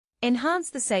Enhance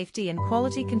the safety and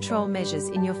quality control measures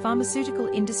in your pharmaceutical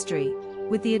industry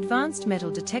with the advanced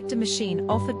metal detector machine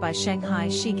offered by Shanghai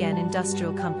Shigan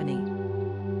Industrial Company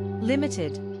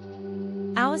Limited.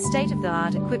 Our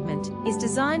state-of-the-art equipment is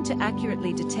designed to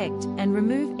accurately detect and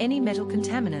remove any metal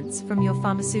contaminants from your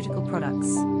pharmaceutical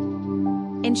products,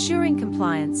 ensuring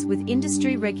compliance with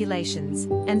industry regulations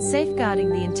and safeguarding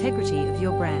the integrity of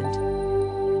your brand.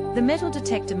 The metal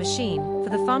detector machine for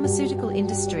the pharmaceutical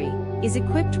industry is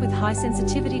equipped with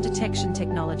high-sensitivity detection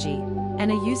technology and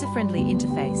a user-friendly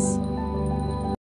interface.